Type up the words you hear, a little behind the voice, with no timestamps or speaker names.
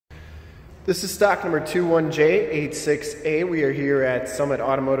This is stock number 21J86A. We are here at Summit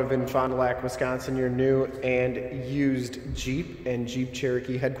Automotive in Fond du Lac, Wisconsin, your new and used Jeep and Jeep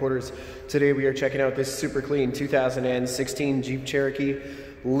Cherokee headquarters. Today we are checking out this super clean 2016 Jeep Cherokee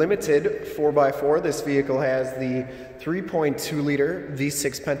Limited 4x4. This vehicle has the 3.2 liter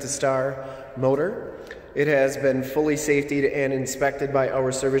V6 Pentastar motor. It has been fully safetied and inspected by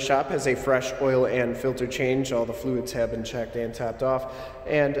our service shop, has a fresh oil and filter change. All the fluids have been checked and topped off,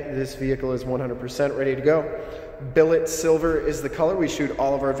 and this vehicle is 100% ready to go. Billet silver is the color. We shoot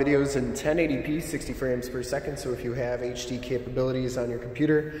all of our videos in 1080p, 60 frames per second, so if you have HD capabilities on your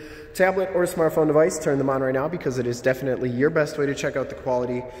computer, tablet, or smartphone device, turn them on right now because it is definitely your best way to check out the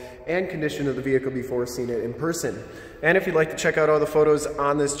quality and condition of the vehicle before seeing it in person. And if you'd like to check out all the photos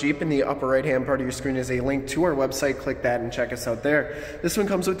on this Jeep, in the upper right hand part of your screen is a link to our website. Click that and check us out there. This one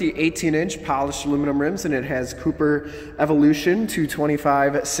comes with the 18-inch polished aluminum rims, and it has Cooper Evolution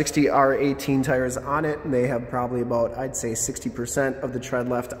 225 60R18 tires on it, and they have probably about, I'd say, 60% of the tread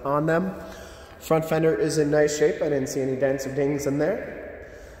left on them. Front fender is in nice shape. I didn't see any dents or dings in there.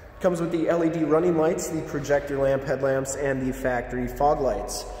 Comes with the LED running lights, the projector lamp headlamps, and the factory fog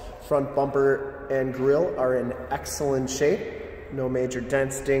lights. Front bumper and grille are in excellent shape. No major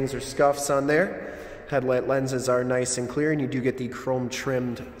dents, dings, or scuffs on there. Headlight lenses are nice and clear, and you do get the chrome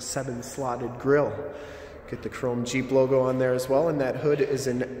trimmed 7-slotted grille. Get the chrome Jeep logo on there as well, and that hood is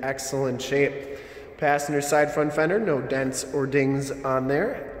in excellent shape. Passenger side front fender, no dents or dings on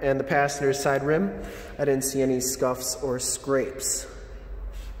there. And the passenger side rim, I didn't see any scuffs or scrapes.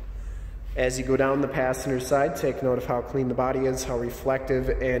 As you go down the passenger side, take note of how clean the body is, how reflective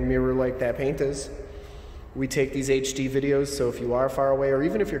and mirror-like that paint is. We take these HD videos, so if you are far away or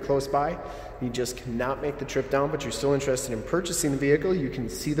even if you're close by, you just cannot make the trip down, but you're still interested in purchasing the vehicle, you can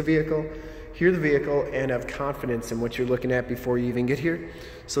see the vehicle, hear the vehicle, and have confidence in what you're looking at before you even get here.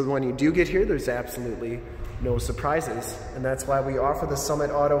 So when you do get here, there's absolutely no surprises. And that's why we offer the Summit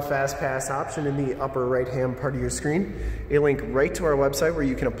Auto Fast Pass option in the upper right-hand part of your screen. A link right to our website where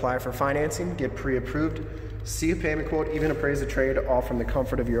you can apply for financing, get pre-approved, see a payment quote, even appraise a trade, all from the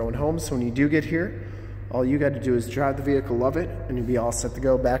comfort of your own home. So when you do get here, all you got to do is drive the vehicle, love it, and you'll be all set to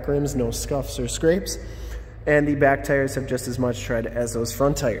go. Back rims, no scuffs or scrapes. And the back tires have just as much tread as those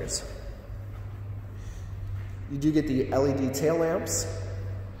front tires. You do get the LED tail lamps,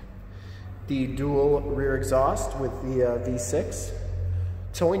 the dual rear exhaust with the V6,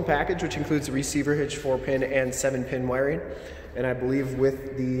 towing package, which includes the receiver hitch, 4-pin and 7-pin wiring. And I believe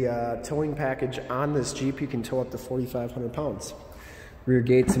with the towing package on this Jeep, you can tow up to 4,500 pounds. Rear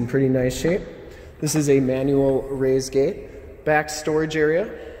gate's in pretty nice shape. This is a manual raised gate. Back storage area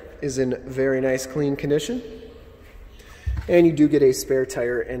is in very nice, clean condition. And you do get a spare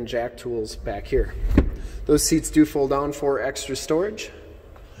tire and jack tools back here. Those seats do fold down for extra storage.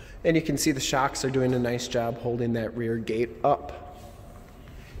 And you can see the shocks are doing a nice job holding that rear gate up.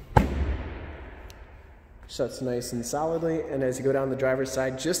 Shuts nice and solidly, and as you go down the driver's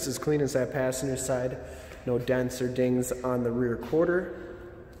side, just as clean as that passenger side. No dents or dings on the rear quarter.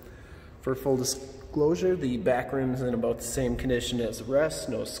 For full disclosure, the back rim's in about the same condition as the rest,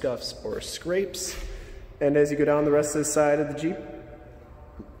 no scuffs or scrapes. And as you go down the rest of the side of the Jeep,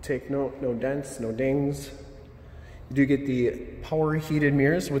 take note, no dents, no dings. You do get the power heated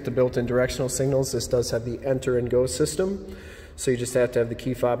mirrors with the built-in directional signals. This does have the enter and go system. So you just have to have the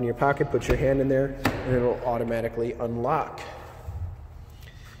key fob in your pocket, put your hand in there, and it'll automatically unlock.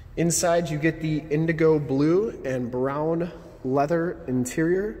 Inside you get the indigo blue and brown leather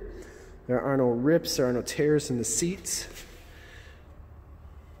interior. There are no rips, there are no tears in the seats.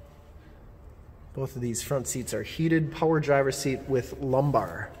 Both of these front seats are heated, power driver seat with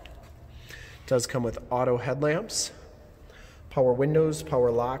lumbar. It does come with auto headlamps, power windows,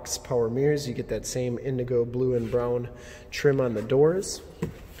 power locks, power mirrors. You get that same indigo blue and brown trim on the doors.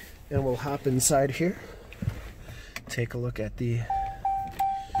 And we'll hop inside here, take a look at the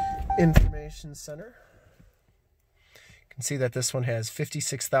information center. You can see that this one has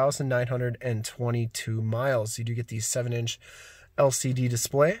 56,922 miles. You do get the 7-inch LCD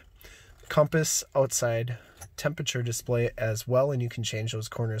display, compass, outside temperature display as well, and you can change those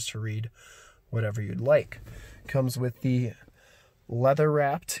corners to read whatever you'd like. Comes with the leather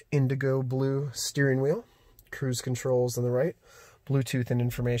wrapped indigo blue steering wheel, cruise controls on the right, Bluetooth and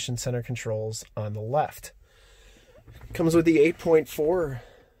information center controls on the left. Comes with the 8.4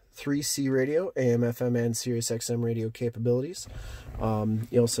 3C radio, AM, FM, and Sirius XM radio capabilities.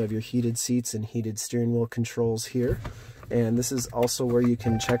 You also have your heated seats and heated steering wheel controls here. And this is also where you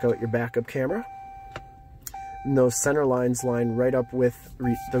can check out your backup camera. And those center lines line right up with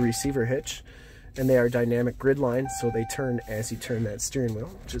the receiver hitch. and they are dynamic grid lines, so they turn as you turn that steering wheel,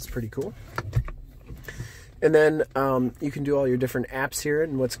 which is pretty cool. And then you can do all your different apps here,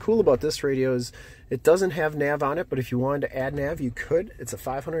 and what's cool about this radio is it doesn't have nav on it, but if you wanted to add nav, you could. It's a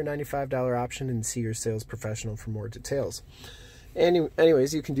 $595 option, and see your sales professional for more details.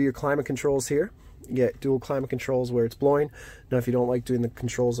 Anyways, you can do your climate controls here. You get dual climate controls where it's blowing. Now, if you don't like doing the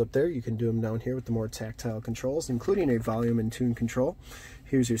controls up there, you can do them down here with the more tactile controls, including a volume and tune control.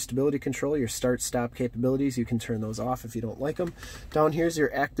 Here's your stability control, your start-stop capabilities. You can turn those off if you don't like them. Down here's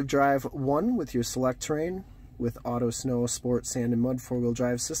your active drive 1 with your Selec-Terrain with auto, snow, sport, sand, and mud 4-wheel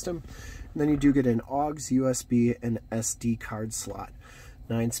drive system. And then you do get an AUX, USB, and SD card slot.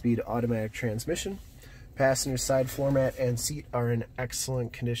 9-speed automatic transmission. Passenger side floor mat and seat are in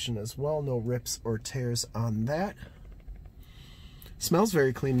excellent condition as well. No rips or tears on that. Smells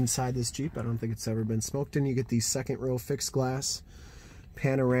very clean inside this Jeep. I don't think it's ever been smoked in. You get the second row fixed glass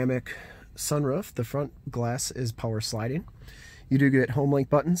panoramic sunroof. The front glass is power sliding. You do get Homelink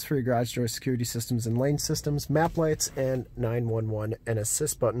buttons for your garage door security systems and lane systems, map lights, and 911 and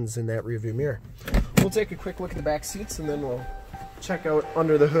assist buttons in that rearview mirror. We'll take a quick look at the back seats, and then we'll check out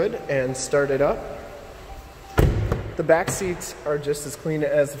under the hood and start it up. The back seats are just as clean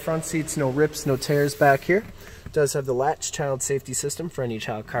as the front seats. No rips, no tears back here. It does have the Latch child safety system for any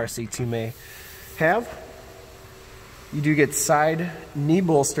child car seats you may have. You do get side knee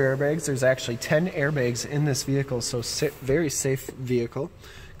bolster airbags. There's actually 10 airbags in this vehicle, so very safe vehicle.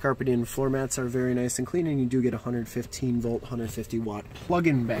 Carpeting and floor mats are very nice and clean, and you do get a 115 volt, 150 watt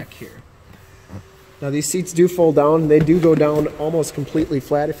plug-in back here. Now these seats do fold down. They do go down almost completely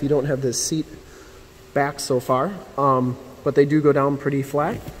flat if you don't have this seat back so far, but they do go down pretty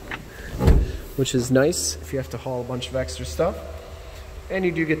flat, which is nice if you have to haul a bunch of extra stuff. And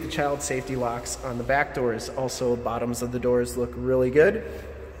you do get the child safety locks on the back doors. Also, bottoms of the doors look really good.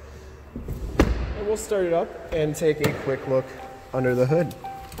 And we'll start it up and take a quick look under the hood.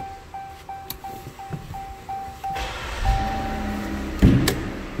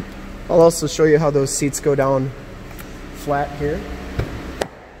 I'll also show you how those seats go down flat here.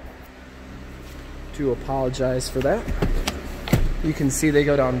 Do apologize for that. You can see they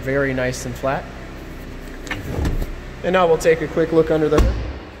go down very nice and flat. And now we'll take a quick look under the hood.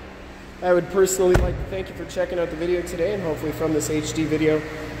 I would personally like to thank you for checking out the video today, and hopefully from this HD video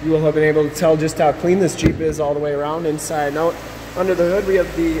you will have been able to tell just how clean this Jeep is all the way around, inside and out. Under the hood we have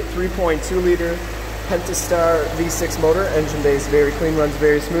the 3.2 liter Pentastar V6 motor. Engine bay is very clean, runs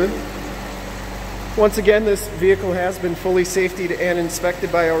very smooth. Once again, this vehicle has been fully safetied and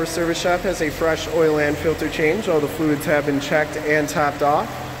inspected by our service shop, has a fresh oil and filter change. All the fluids have been checked and topped off.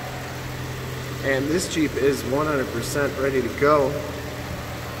 And this Jeep is 100% ready to go.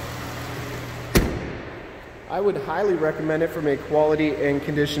 I would highly recommend it from a quality and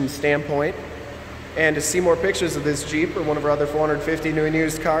condition standpoint. And to see more pictures of this Jeep or one of our other 450 new and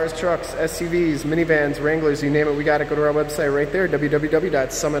used cars, trucks, SUVs, minivans, Wranglers, you name it, we got it. Go to our website right there,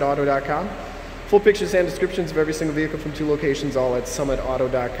 www.summitauto.com. Full pictures and descriptions of every single vehicle from 2 locations, all at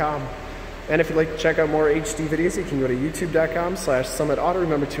summitauto.com. And if you'd like to check out more HD videos, you can go to youtube.com/summitauto.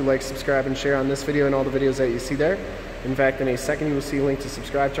 Remember to like, subscribe, and share on this video and all the videos that you see there. In fact, in a second, you will see a link to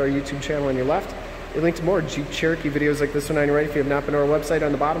subscribe to our YouTube channel on your left. A link to more Jeep Cherokee videos like this one on your right. If you have not been to our website,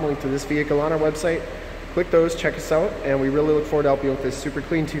 on the bottom, a link to this vehicle on our website. Click those, check us out, and we really look forward to helping you with this super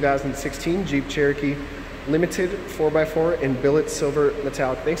clean 2016 Jeep Cherokee Limited 4x4 in billet silver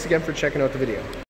metallic. Thanks again for checking out the video.